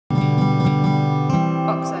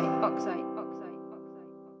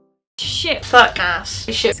shit, fuck, ass,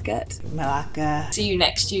 shit, skirt, malacca, see you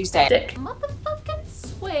next Tuesday, dick, motherfucking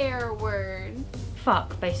swear word.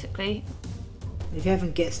 fuck, basically. If you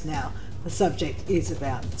haven't guessed now, the subject is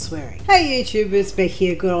about swearing. Hey YouTubers, Becky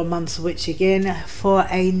here, good old Mum Switch again for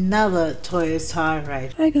another Toya's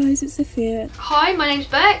tirade. Hi guys, it's Sophia. Hi, my name's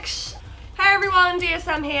Bex. Hi everyone,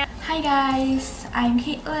 DSM here. Hi guys, I'm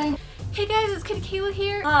Katelynn. Hey guys, it's Katelynn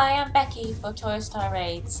here. Hi, I'm Becky for Toya's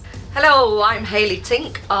Tirades. Hello, I'm Hayley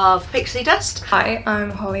Tink of Pixie Dust. Hi,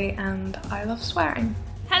 I'm Holly and I love swearing.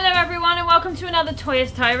 Hello everyone and welcome to another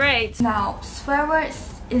Toya's Tirades. Now, swear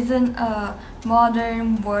words isn't a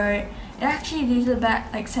modern word. It actually dated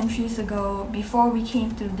back like centuries ago, before we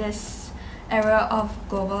came to this era of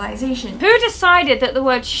globalization. Who decided that the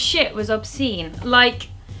word shit was obscene? Like,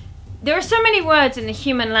 there are so many words in the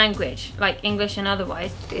human language, like English and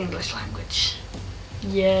otherwise. The English language.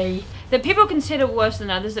 Yay. That people consider worse than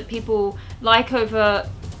others, that people like over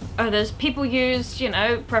others. People use, you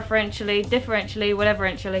know, preferentially, differentially,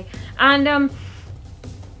 whateverentially. And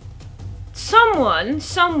someone,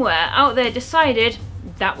 somewhere out there decided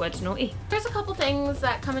that word's naughty. There's a couple things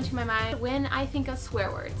that come into my mind when I think of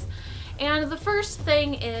swear words. And the first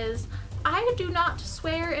thing is, I do not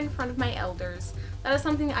swear in front of my elders. That is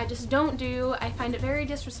something I just don't do. I find it very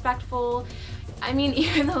disrespectful. I mean,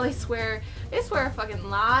 even though they swear a fucking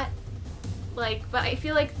lot. Like, but I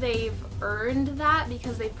feel like they've earned that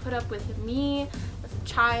because they put up with me as a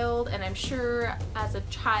child, and I'm sure as a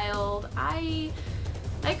child I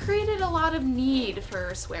created a lot of need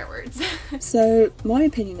for swear words. So my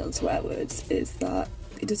opinion on swear words is that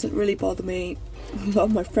it doesn't really bother me. A lot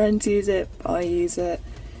of my friends use it, I use it,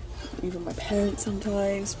 even my parents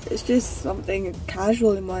sometimes. It's just something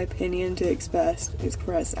casual in my opinion to express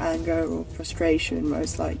anger or frustration,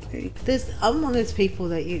 most likely. I'm one of those people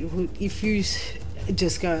that if you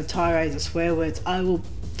just go tirades of swear words, I will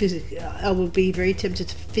be very tempted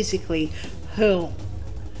to physically hurl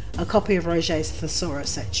a copy of Roget's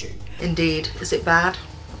Thesaurus at you. Indeed. Is it bad?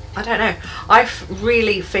 I don't know. I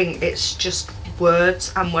really think it's just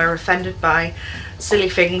words, and we're offended by silly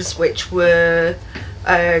things which were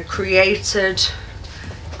created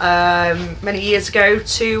many years ago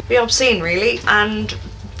to be obscene, really, and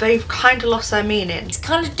they've kind of lost their meaning. It's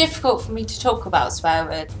kind of difficult for me to talk about swear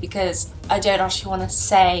words because I don't actually want to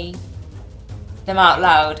say them out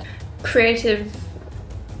loud. Creative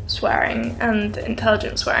swearing and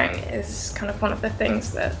intelligent swearing is kind of one of the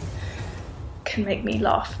things that can make me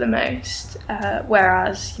laugh the most,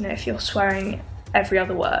 whereas, you know, if you're swearing every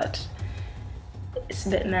other word, it's a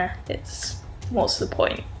bit meh. It's, what's the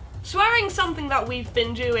point? Swearing's something that we've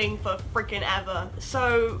been doing for freaking ever,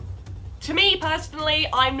 so to me personally,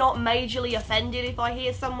 I'm not majorly offended if I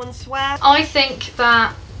hear someone swear. I think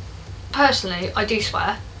that, personally, I do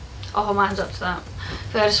swear. I'll hold my hands up to that.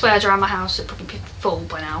 If I had a swear jar around my house, it'd probably be full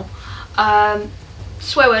by now.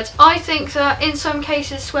 Swear words. I think that in some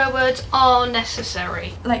cases swear words are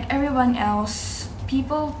necessary. Like everyone else,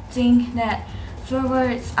 people think that swear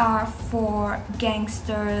words are for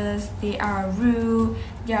gangsters, they are rude,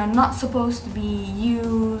 they are not supposed to be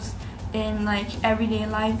used in like everyday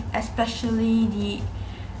life, especially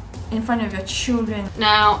in front of your children.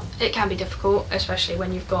 Now, it can be difficult, especially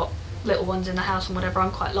when you've got little ones in the house and whatever. I'm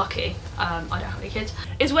quite lucky. I don't have any kids.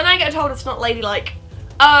 Is when I get told it's not ladylike.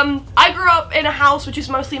 I grew up in a house which is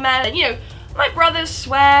mostly men, and you know, my brothers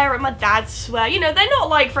swear and my dad swear. You know, they're not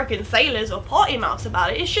like freaking sailors or potty mouths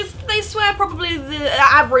about it. It's just they swear probably the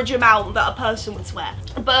average amount that a person would swear.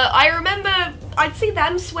 But I remember I'd see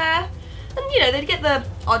them swear, and you know, they'd get the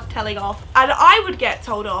odd telling off, and I would get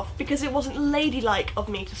told off because it wasn't ladylike of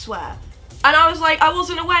me to swear. And I was like, I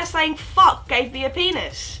wasn't aware saying fuck gave me a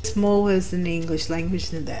penis. It's more words in the English language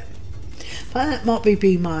than that. But that might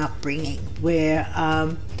be my upbringing, where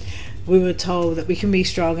we were told that we can be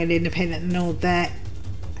strong and independent and all that,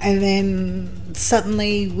 and then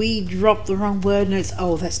suddenly we drop the wrong word and it's,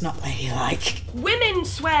 oh, that's not ladylike. Women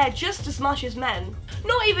swear just as much as men.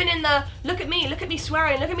 Not even in the look at me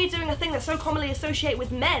swearing, look at me doing a thing that's so commonly associated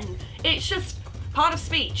with men. It's just part of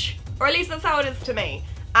speech, or at least that's how it is to me.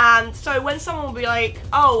 And so when someone will be like,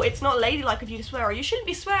 oh, it's not ladylike of you to swear, or you shouldn't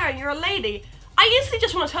be swearing, you're a lady, I instantly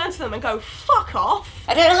just want to turn to them and go, fuck off.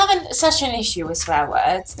 I don't have such an issue with swear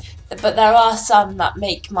words, but there are some that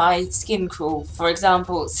make my skin crawl. For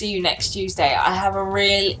example, see you next Tuesday. I have a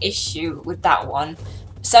real issue with that one.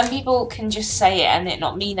 Some people can just say it and it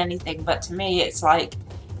not mean anything, but to me it's like,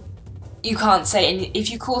 you can't say it. If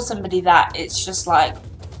you call somebody that, it's just like,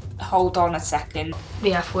 hold on a second.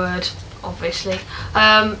 The F word. obviously.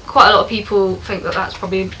 Quite a lot of people think that that's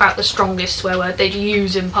probably about the strongest swear word they'd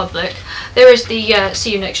use in public. There is the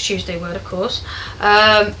see you next Tuesday word, of course,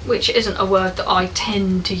 which isn't a word that I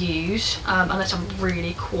tend to use unless I'm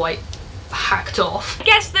really quite hacked off. I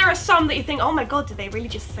guess there are some that you think, oh my god, did they really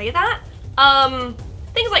just say that?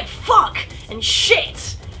 Things like fuck and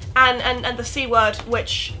shit and the C word,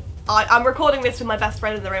 which I'm recording this with my best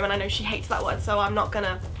friend in the room and I know she hates that word, so I'm not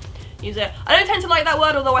gonna use it. I don't tend to like that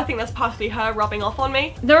word, although I think that's partially her rubbing off on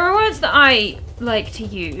me. There are words that I like to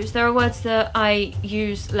use, there are words that I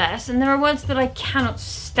use less, and there are words that I cannot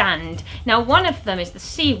stand. Now, one of them is the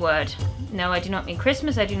C word. No, I do not mean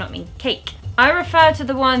Christmas, I do not mean cake. I refer to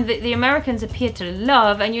the one that the Americans appear to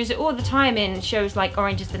love and use it all the time in shows like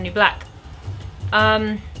Orange is the New Black.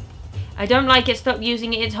 I don't like it, stop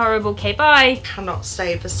using it, it's horrible, okay, bye. Cannot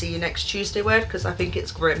say the see you next Tuesday word because I think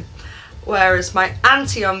it's grim. Whereas my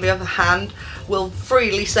auntie, on the other hand, will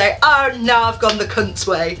freely say, oh no, I've gone the cunt's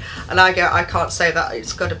way. And I go, I can't say that,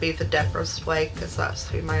 it's got to be the Deborah's way, because that's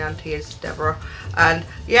who my auntie is, Deborah. And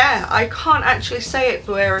yeah, I can't actually say it,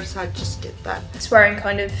 whereas I just did that. Swearing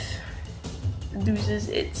kind of loses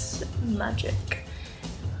its magic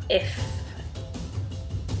if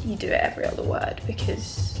you do it every other word,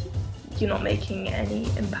 because you're not making any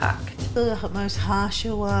impact. The most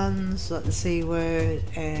harsher ones, like the C word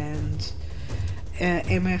and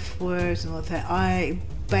MF words and all that, I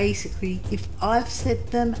basically, if I've said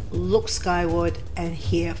them, look skyward and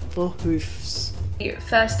hear for hoofs. The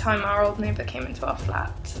first time our old neighbour came into our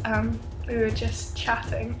flat, we were just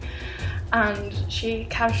chatting and she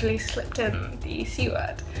casually slipped in the C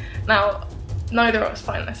word. Now, neither of us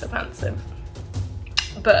find this offensive,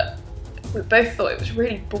 but we both thought it was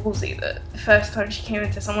really ballsy that the first time she came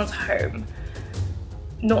into someone's home,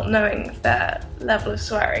 not knowing their level of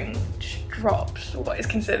swearing, just dropped what is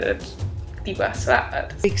considered the worst swear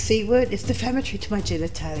word. Big C word is defamatory to my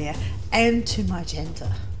genitalia and to my gender.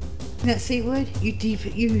 That C word,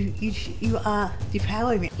 you are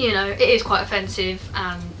depowering me. You know, it is quite offensive,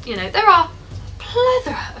 and you know, there are a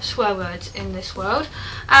plethora of swear words in this world,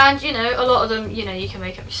 and you know, a lot of them, you know, you can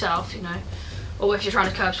make up yourself, you know. Or if you're trying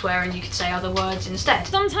to curb swearing, you could say other words instead.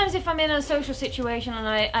 Sometimes if I'm in a social situation and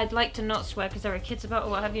I'd like to not swear because there are kids about or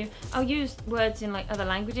what have you, I'll use words in like other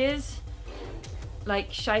languages, like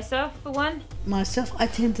scheisse for one. Myself, I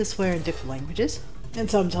tend to swear in different languages. And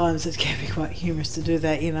sometimes it can be quite humorous to do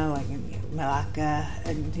that, you know, like in Malacca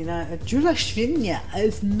and, you know, Julashvinya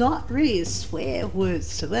is not really a swear word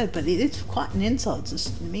to word, but it is quite an insult.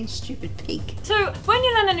 It means stupid pig. So when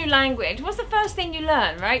you learn a new language, what's the first thing you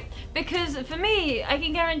learn, right? Because for me, I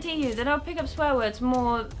can guarantee you that I'll pick up swear words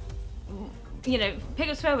more, you know, pick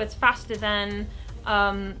up swear words faster than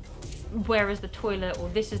where is the toilet or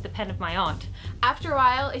this is the pen of my aunt. After a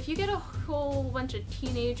while, if you get a whole bunch of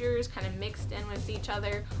teenagers kind of mixed in with each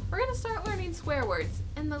other, we're gonna start learning swear words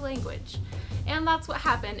in the language. And that's what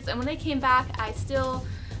happened. And when I came back, I still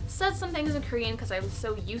said some things in Korean because I was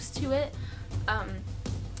so used to it.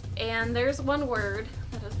 And there's one word,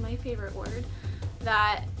 that is my favorite word,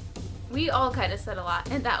 that we all kind of said a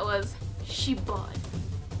lot, and that was shibon.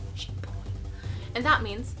 And that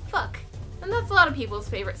means fuck. And that's a lot of people's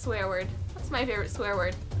favorite swear word. That's my favorite swear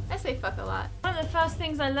word. I say fuck a lot. One of the first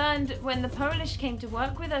things I learned when the Polish came to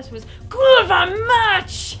work with us was kurwa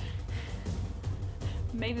mać!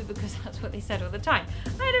 Maybe because that's what they said all the time.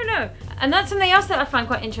 I don't know. And that's something else that I find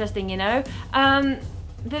quite interesting, you know. The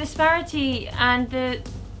disparity and the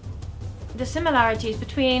similarities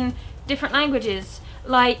between different languages.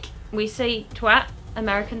 Like, we say twat,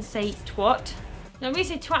 Americans say twat. Now we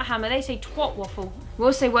say twat hammer, they say twat waffle.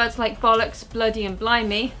 We'll say words like bollocks, bloody and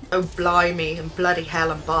blimey. Oh, blimey and bloody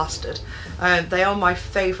hell and bastard. They are my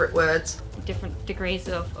favourite words. Different degrees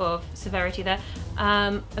of severity there.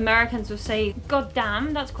 Americans will say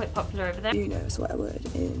goddamn, that's quite popular over there. You know a swear word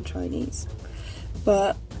in Chinese.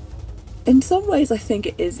 But in some ways I think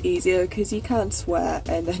it is easier because you can swear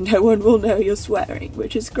and then no one will know you're swearing,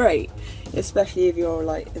 which is great. Especially if you're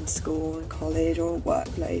like in school and college or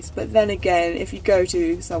workplace. But then again, if you go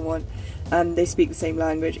to someone and they speak the same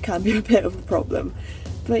language, it can be a bit of a problem.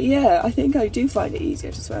 But yeah, I think I do find it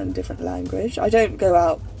easier to swear in a different language. I don't go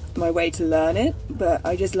out my way to learn it, but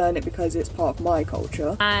I just learn it because it's part of my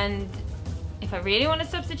culture. And if I really want to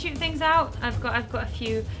substitute things out, I've got a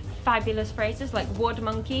few fabulous phrases like wad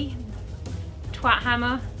monkey, twat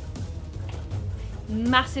hammer,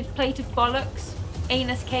 massive plate of bollocks,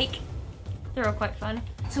 anus cake. They're all quite fun.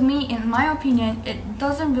 To me, in my opinion, it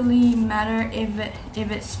doesn't really matter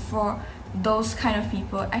if it's for those kind of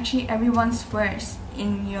people. Actually, everyone swears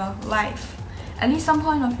in your life. at least some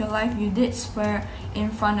point of your life you did swear in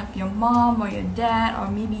front of your mom or your dad,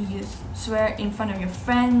 or maybe you swear in front of your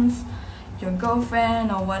friends, your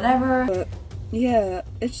girlfriend or whatever. But yeah,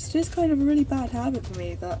 it's just kind of a really bad habit for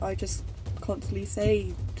me that I just constantly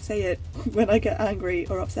say it when I get angry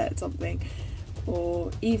or upset at something, or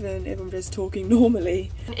even if I'm just talking normally.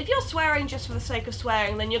 If you're swearing just for the sake of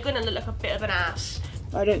swearing, then you're gonna look like a bit of an ass.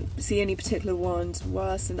 I don't see any particular ones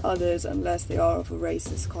worse than others unless they are of a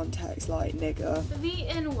racist context, like nigger. The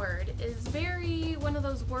N-word is very one of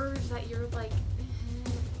those words that you're like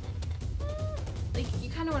you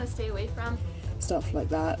kind of want to stay away from. Stuff like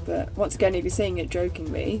that, but once again, if you're saying it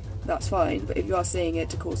jokingly, that's fine, but if you are saying it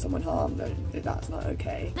to cause someone harm, then that's not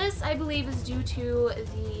okay. This, I believe, is due to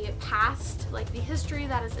the past, like the history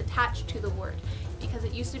that is attached to the word, because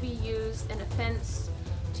it used to be used in offense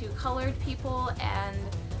to colored people, and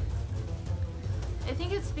I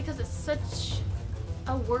think it's because it's such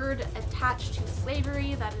a word attached to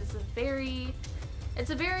slavery that is it's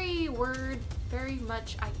a very word, very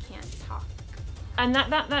much I can't talk. And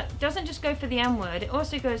that doesn't just go for the N-word, it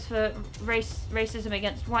also goes for racism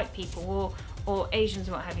against white people or Asians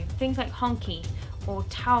or what have you. Things like honky or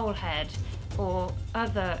towel head or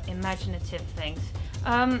other imaginative things.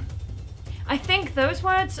 I think those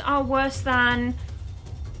words are worse than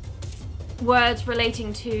words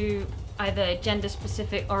relating to either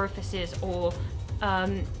gender-specific orifices or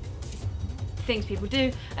things people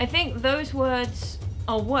do. I think those words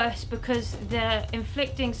are worse because they're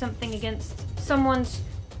inflicting something against someone's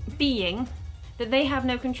being that they have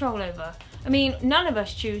no control over. I mean, none of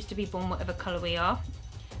us choose to be born whatever colour we are.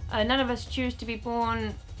 None of us choose to be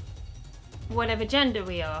born whatever gender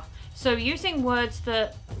we are. So using words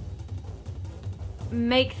that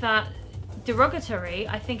make that derogatory,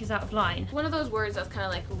 I think, is out of line. One of those words that's kind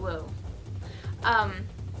of like, whoa.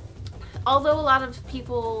 Although a lot of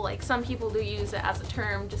people, like some people do use it as a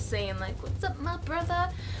term, just saying like, what's up my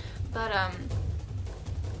brother? But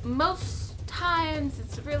most times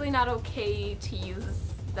it's really not okay to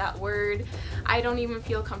use that word. I don't even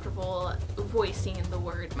feel comfortable voicing the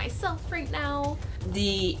word myself right now.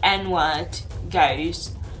 The N-word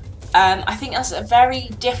goes, I think that's a very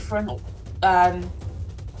different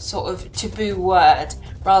sort of taboo word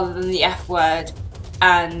rather than the F-word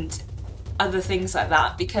and other things like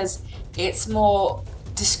that, because it's more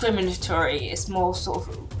discriminatory, it's more sort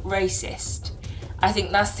of racist. I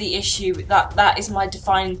think that's the issue. That is my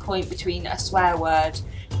defining point between a swear word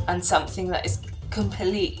and something that is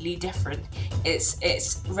completely different. It's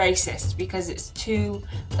racist because it's to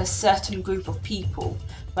a certain group of people,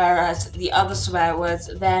 whereas the other swear words,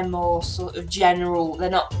 they're more sort of general, they're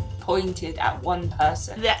not pointed at one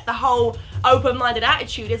person. The whole open-minded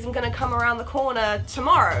attitude isn't going to come around the corner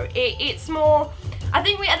tomorrow. It's more, I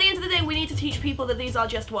think at the end of the day we need to teach people that these are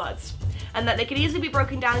just words, and that they can easily be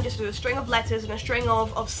broken down just through a string of letters and a string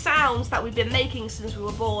of sounds that we've been making since we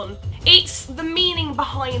were born. It's the meaning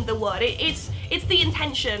behind the word. It's the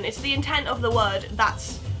intention, it's the intent of the word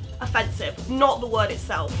that's offensive, not the word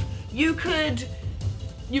itself. You could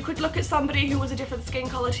look at somebody who was a different skin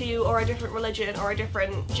colour to you, or a different religion, or a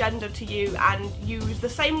different gender to you, and use the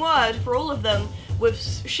same word for all of them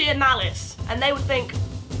with sheer malice, and they would think,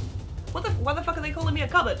 why the fuck are they calling me a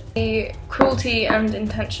cupboard? The cruelty and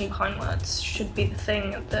intention behind words should be the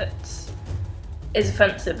thing that is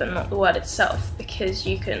offensive and not the word itself, because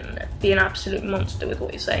you can be an absolute monster with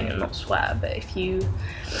what you're saying and not swear, but if you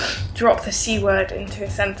drop the C word into a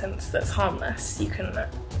sentence that's harmless, you can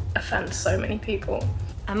offend so many people.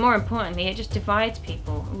 And more importantly, it just divides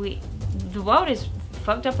people. The world is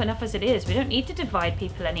fucked up enough as it is. We don't need to divide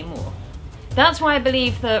people anymore. That's why I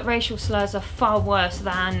believe that racial slurs are far worse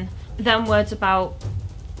than words about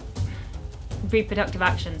reproductive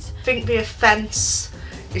actions. I think the offence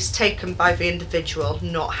is taken by the individual,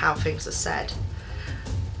 not how things are said.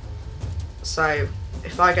 So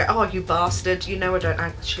if I go, oh you bastard, you know I don't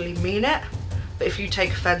actually mean it, but if you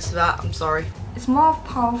take offence to that, I'm sorry. It's more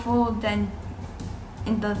powerful than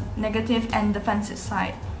in the negative and defensive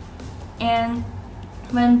side. And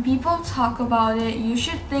when people talk about it, you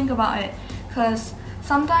should think about it, because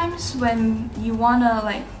sometimes when you wanna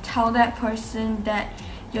like tell that person that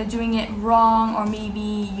you're doing it wrong, or maybe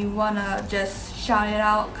you wanna just shout it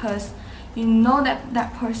out because you know that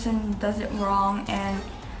that person does it wrong, and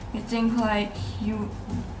you think like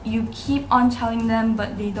you keep on telling them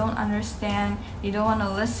but they don't understand, they don't want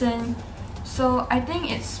to listen. So I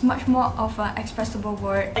think it's much more of an expressible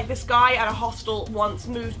word. Like this guy at a hostel once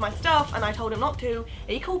moved my stuff and I told him not to, and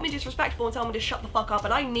he called me disrespectful and told me to shut the fuck up,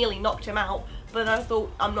 and I nearly knocked him out, but I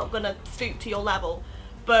thought, I'm not gonna stoop to your level.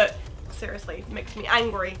 But seriously, it makes me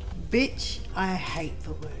angry. Bitch, I hate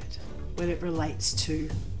the word. when it relates to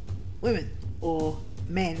women or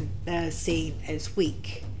men that are seen as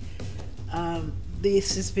weak.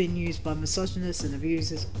 This has been used by misogynists and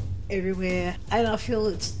abusers everywhere, and I feel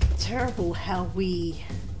it's terrible how we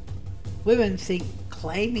women think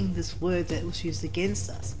claiming this word that was used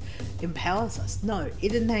against us empowers us. No,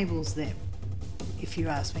 it enables them. If you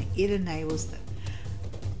ask me, it enables them.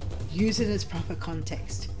 Use it in its proper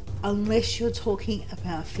context. Unless you're talking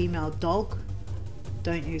about a female dog,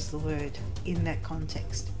 don't use the word in that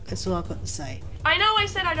context. That's all I've got to say. I know I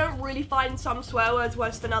said I don't really find some swear words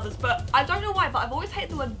worse than others, but I don't know why, but I've always hated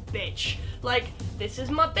the word bitch. Like, this is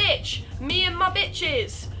my bitch, me and my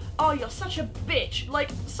bitches. Oh, you're such a bitch. Like,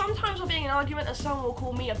 sometimes I'll be in an argument and someone will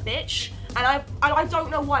call me a bitch, and I don't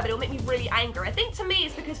know why, but it'll make me really angry. I think to me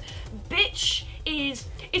it's because bitch it's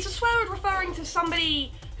a swear word referring to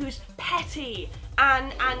somebody who's petty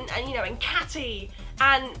and you know, and catty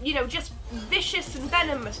and, you know, just vicious and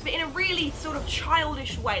venomous, but in a really sort of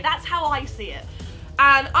childish way. That's how I see it.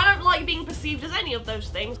 And I don't like being perceived as any of those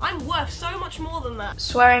things. I'm worth so much more than that.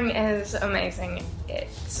 Swearing is amazing. It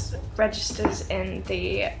registers in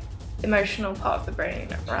the emotional part of the brain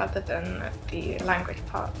rather than the language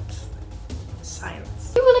part.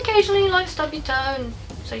 Science. You will occasionally like stub your toe and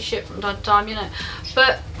say shit from time to time, you know,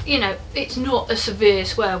 but you know, it's not a severe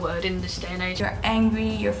swear word in this day and age. You're angry,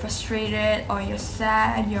 you're frustrated, or you're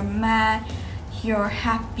sad, you're mad, you're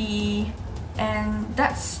happy, and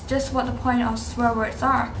that's just what the point of swear words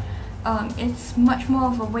are. It's much more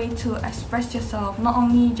of a way to express yourself, not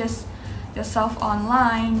only just yourself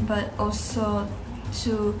online, but also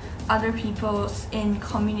to other people in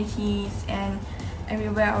communities and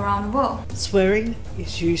everywhere around the world. Swearing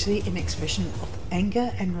is usually an expression of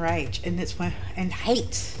anger and rage, and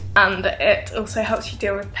hate. And it also helps you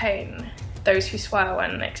deal with pain. Those who swear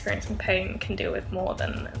when experiencing pain can deal with more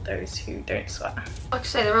than those who don't swear. Like I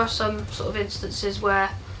say, there are some sort of instances where,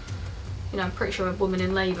 you know, I'm pretty sure a woman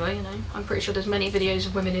in labour, you know, I'm pretty sure there's many videos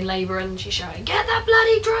of women in labour and she's shouting, "Get that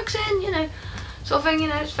bloody drugs in," you know, sort of thing, you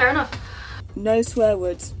know, it's fair enough. No swear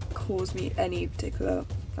words cause me any particular,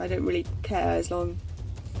 I don't really care as long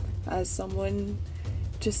as someone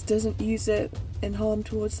just doesn't use it in harm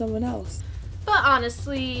towards someone else. But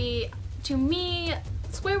honestly, to me,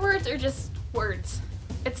 swear words are just words.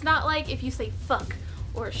 It's not like if you say fuck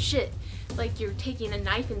or shit, like you're taking a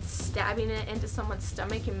knife and stabbing it into someone's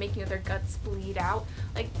stomach and making their guts bleed out.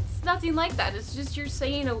 Like, it's nothing like that. It's just you're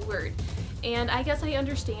saying a word. And I guess I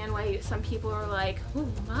understand why some people are like, oh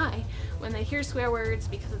my, when they hear swear words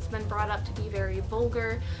because it's been brought up to be very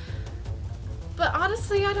vulgar. But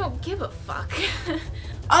honestly, I don't give a fuck.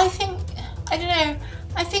 I don't know,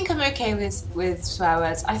 I think I'm okay with swear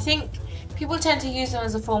words. I think people tend to use them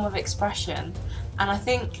as a form of expression, and I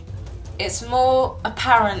think it's more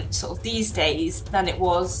apparent sort of these days than it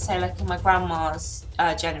was, say, like in my grandma's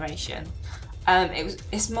generation.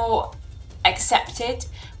 It's more accepted,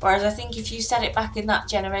 whereas I think if you said it back in that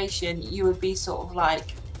generation, you would be sort of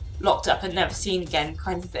like locked up and never seen again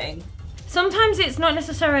kind of thing. Sometimes it's not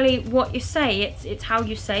necessarily what you say, it's how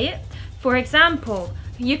you say it. For example,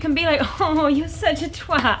 you can be like, "Oh, you're such a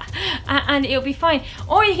twat," and it'll be fine.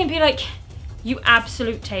 Or you can be like, "You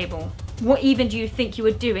absolute table. What even do you think you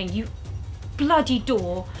were doing, you bloody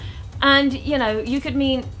door?" And, you know, you could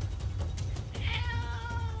mean,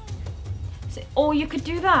 or you could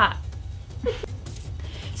do that.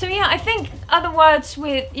 So yeah, I think other words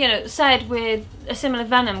with, you know, said with a similar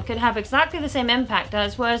venom could have exactly the same impact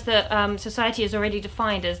as words that society has already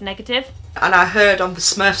defined as negative. And I heard on the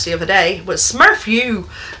Smurfs the other day, was Smurf you!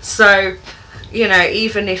 So, you know,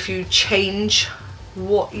 even if you change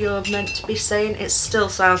what you're meant to be saying, it still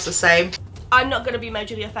sounds the same. I'm not going to be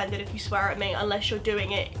majorly offended if you swear at me unless you're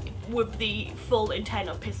doing it with the full intent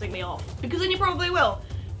of pissing me off. Because then you probably will.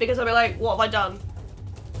 Because I'll be like, what have I done?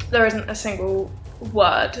 There isn't a single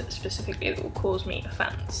word specifically that will cause me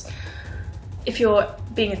offence. If you're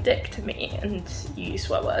being a dick to me and you use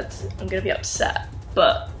swear words, I'm going to be upset,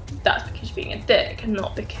 but that's because you're being a dick and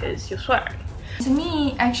not because you're swearing. To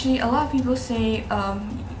me, actually, a lot of people say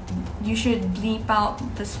you should bleep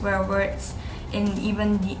out the swear words in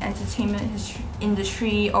even the entertainment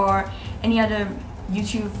industry or any other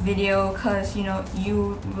YouTube video, because, you know,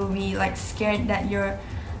 you will be like scared that your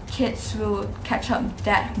kids will catch up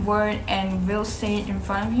that word and will say it in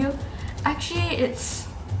front of you. Actually, it's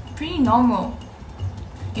pretty normal.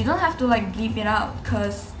 You don't have to like bleep it out,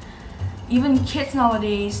 because even kids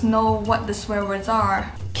nowadays know what the swear words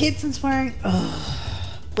are. Kids and swearing,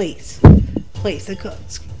 please,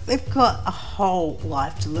 they've got a whole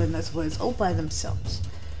life to learn those words all by themselves,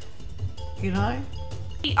 you know?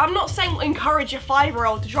 I'm not saying encourage your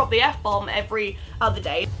 5-year-old to drop the F-bomb every other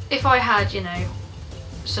day. If I had, you know,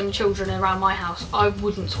 some children around my house, I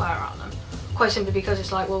wouldn't swear at them. Quite simply because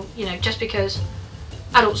it's like, well, you know, just because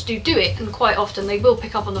adults do it, and quite often they will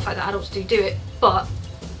pick up on the fact that adults do it, but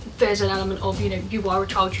there's an element of, you know, you are a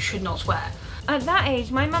child, you should not swear. At that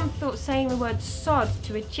age, my mum thought saying the word sod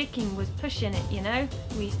to a chicken was pushing it, you know?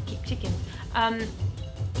 We used to keep chickens.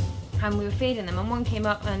 And we were feeding them, and one came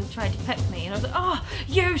up and tried to peck me, and I was like, oh,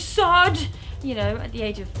 you sod! You know, at the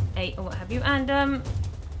age of 8 or what have you. And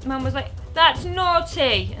Mum was like, that's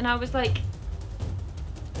naughty! And I was like,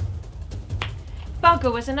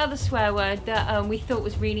 bugger was another swear word that we thought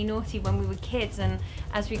was really naughty when we were kids, and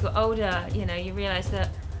as we got older, you know, you realise that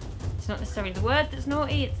it's not necessarily the word that's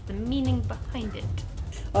naughty, it's the meaning behind it.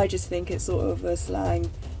 I just think it's sort of a slang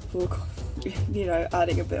for, you know,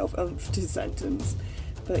 adding a bit of oomph to the sentence.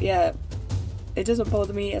 But yeah, it doesn't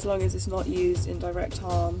bother me as long as it's not used in direct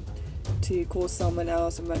harm to cause someone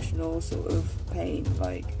else emotional sort of pain,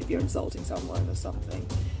 like if you're insulting someone or something.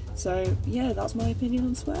 So yeah, that's my opinion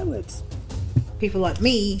on swear words. People like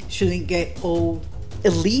me shouldn't get all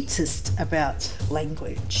elitist about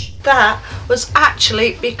language. That was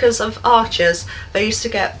actually because of archers. They used to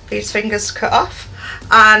get these fingers cut off,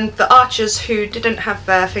 and the archers who didn't have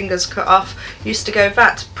their fingers cut off used to go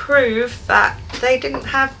that to prove that they didn't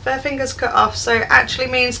have their fingers cut off. So it actually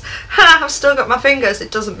means, ha, I've still got my fingers. It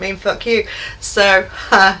doesn't mean fuck you. So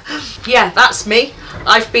yeah, that's me.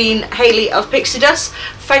 I've been Hayley of Pixie Dust.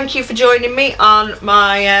 Thank you for joining me on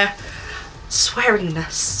my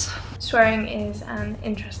swearingness. Swearing is an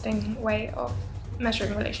interesting way of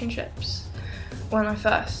measuring relationships. When I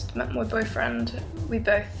first met my boyfriend, we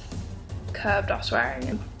both curbed our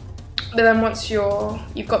swearing. But then once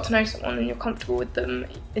you've got to know someone and you're comfortable with them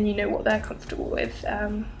and you know what they're comfortable with,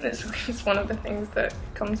 it's one of the things that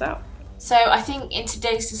comes out. So I think in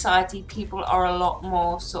today's society, people are a lot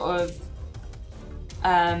more sort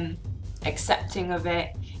of accepting of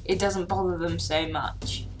it. It doesn't bother them so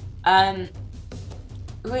much.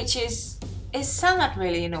 Which is sad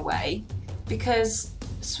really in a way, because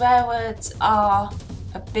swear words are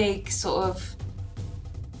a big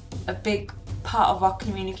part of our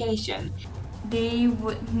communication. They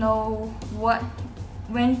would know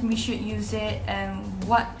when we should use it and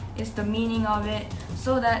what is the meaning of it,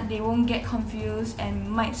 so that they won't get confused and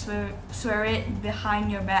might swear it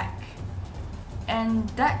behind your back. And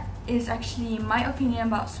that is actually my opinion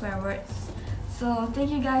about swear words. So thank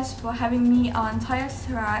you guys for having me on Toya's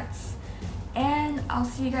Tirades, and I'll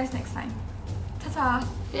see you guys next time. Ta-ta!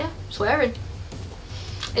 Yeah, swearing.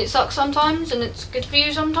 It sucks sometimes and it's good for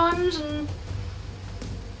you sometimes, and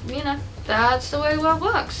you know, that's the way the world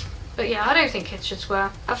works. But yeah, I don't think kids should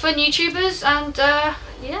swear. Have fun, YouTubers, and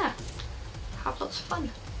yeah, have lots of fun.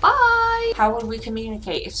 Bye! How would we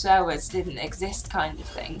communicate if swear words didn't exist, kind of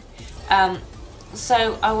thing?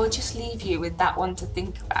 So I will just leave you with that one to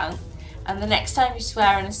think about. And the next time you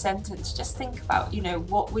swear in a sentence, just think about, you know,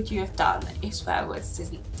 what would you have done if swear words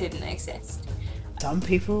didn't exist? Some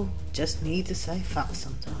people just need to say fuck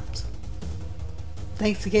sometimes.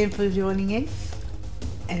 Thanks again for joining in.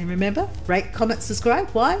 And remember, rate, comment, subscribe.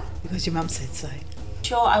 Why? Because your mum said so.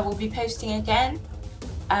 Sure, I will be posting again.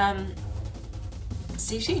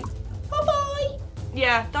 See you soon. Bye bye.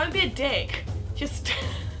 Yeah, don't be a dick. Just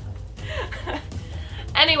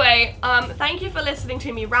anyway, thank you for listening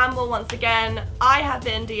to me ramble once again. I have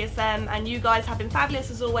been DSM, and you guys have been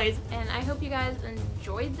fabulous as always. And I hope you guys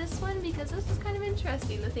enjoyed this one, because this is kind of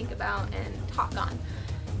interesting to think about and talk on.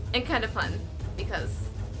 And kind of fun, because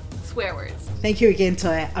swear words. Thank you again,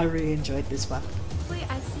 Toya. I really enjoyed this one. Hopefully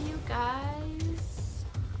I see you guys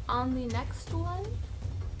on the next one.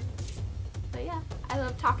 But yeah, I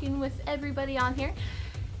love talking with everybody on here.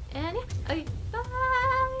 And yeah, okay,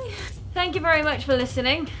 bye! Thank you very much for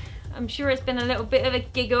listening. I'm sure it's been a little bit of a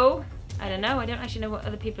giggle. I don't know, I don't actually know what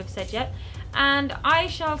other people have said yet. And I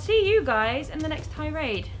shall see you guys in the next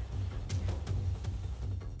tirade.